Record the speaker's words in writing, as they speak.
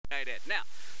it. Now,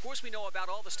 of course, we know about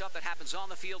all the stuff that happens on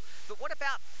the field, but what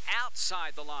about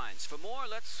outside the lines? For more,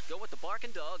 let's go with the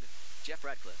Barking Dog, Jeff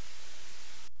Radcliffe.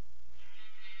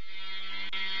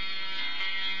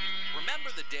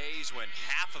 Remember the days when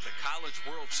half of the College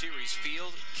World Series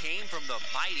field came from the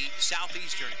mighty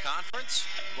Southeastern Conference?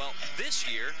 Well, this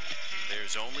year,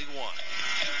 there's only one.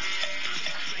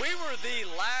 We were the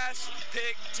last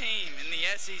picked team in the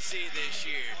SEC this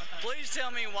year. Please tell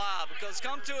me why, because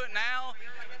come to it now,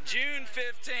 June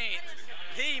 15th,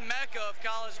 the mecca of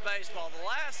college baseball. The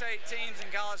last 8 teams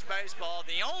in college baseball,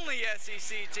 the only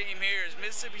SEC team here is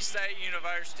Mississippi State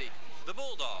University. The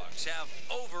Bulldogs have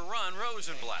overrun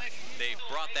Rosenblatt. They've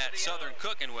brought that Southern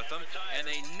cooking with them, and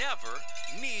they never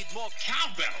need more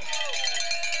cowbell.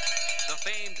 The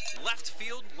famed left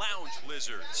field lounge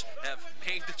lizards have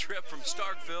made the trip from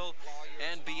Starkville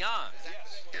and beyond.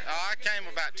 I came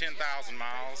about 10,000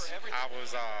 miles. I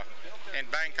was in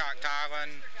Bangkok,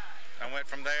 Thailand. I went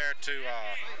from there to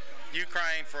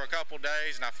Ukraine for a couple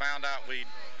days, and I found out we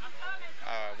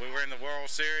were in the World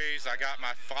Series. I got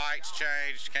my flights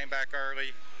changed, came back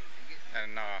early,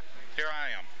 and here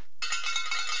I am.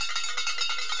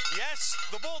 Yes,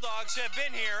 the Bulldogs have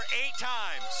been here 8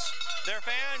 times. Their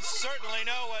fans certainly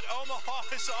know what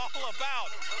Omaha is all about.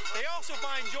 They also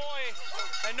find joy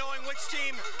in knowing which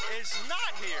team is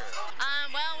not here.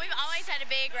 Well, we've always had a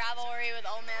big rivalry with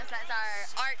Ole Miss. That's our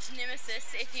arch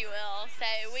nemesis, if you will. So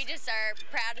we just are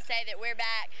proud to say that we're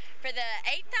back for the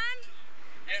 8th time?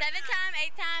 7th time,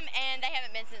 8th time, and they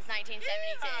haven't been since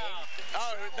 1972. Yeah.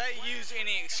 Oh, they use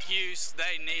any excuse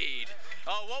they need.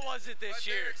 Oh, what was it this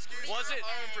year? Was it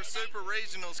home for Super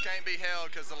Regionals can't be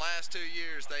held because the last 2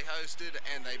 years they hosted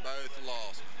and they both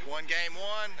lost. Won game 1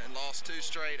 and lost 2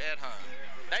 straight at home.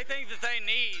 They think that they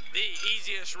need the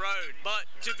easiest road, but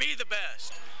to be the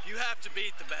best, you have to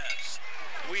beat the best.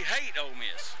 We hate Ole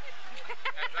Miss.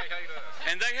 And they hate us.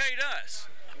 And they hate us.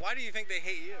 Why do you think they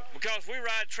hate you? Because we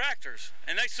ride tractors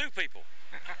and they sue people.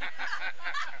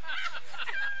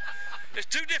 There's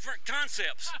 2 different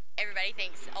concepts. Everybody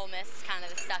thinks Ole Miss is kind of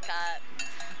the stuck-up.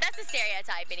 That's a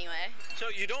stereotype anyway.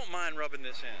 So you don't mind rubbing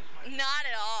this in? Not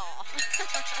at all.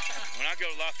 When I go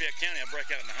to Lafayette County, I break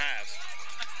out in the hives.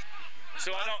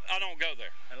 So I don't go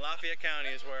there. And Lafayette County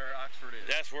is where Oxford is.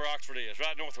 That's where Oxford is,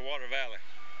 right north of Water Valley.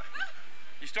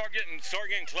 You start getting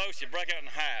close, you break out in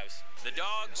the hives. The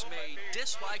Dogs may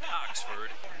dislike Oxford,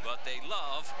 but they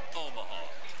love Omaha.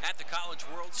 At the College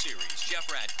World Series, Jeff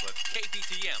Radcliffe,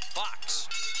 KPTM, Fox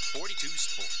 42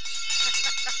 Sports.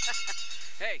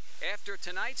 Hey, after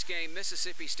tonight's game,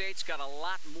 Mississippi State's got a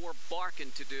lot more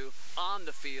barking to do on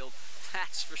the field,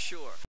 that's for sure.